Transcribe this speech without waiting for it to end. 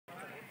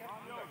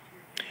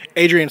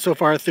Adrian, so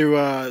far through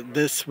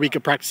this week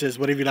of practices,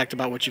 what have you liked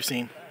about what you've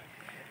seen?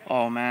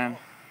 Oh man,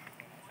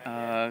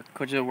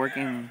 coaches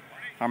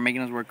are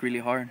making us work really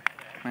hard.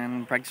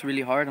 Man, practice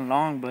really hard and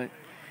long, but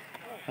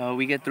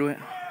we get through it.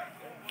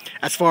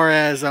 As far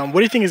as what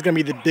do you think is going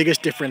to be the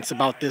biggest difference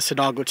about this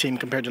Hidalgo team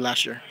compared to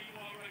last year?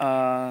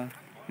 Uh,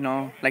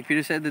 like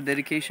Peter said, the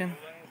dedication,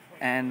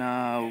 and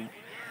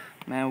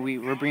man,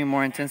 we're bringing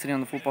more intensity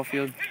on the football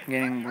field.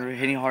 We're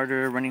hitting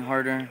harder, running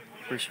harder.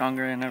 We're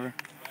stronger than ever.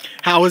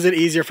 How is it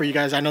easier for you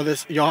guys? I know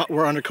this y'all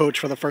were under coach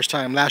for the first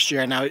time last year,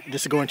 and now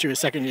this is going to his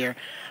second year.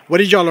 What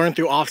did y'all learn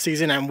through off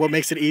season, and what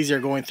makes it easier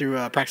going through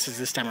practices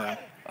this time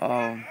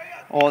around?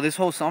 This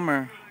whole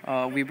summer,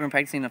 we've been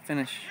practicing to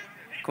finish.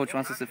 Coach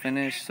wants us to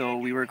finish, so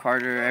we work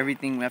harder.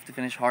 Everything we have to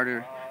finish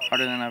harder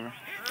than ever.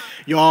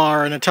 Y'all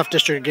are in a tough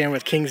district again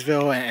with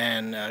Kingsville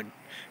and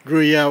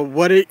Gruya.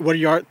 What are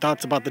your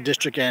thoughts about the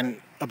district and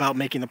about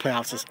making the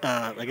playoffs?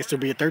 I guess it'll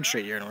be a third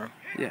straight year in a row.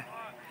 Yeah.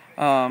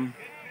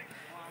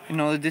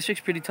 The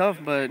district's pretty tough,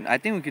 but I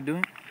think we could do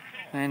it.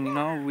 And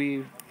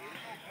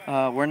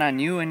we're not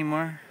new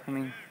anymore. I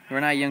mean, we're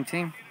not a young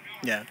team.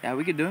 Yeah,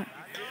 we could do it.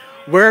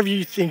 Where have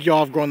you think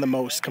y'all have grown the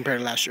most compared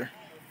to last year?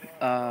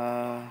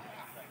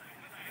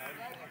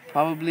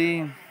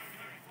 Probably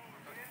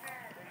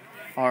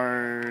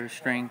our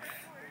strength.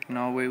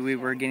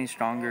 We're getting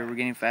stronger. We're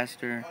getting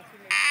faster.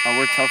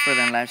 We're tougher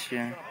than last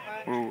year.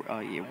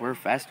 We're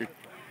faster.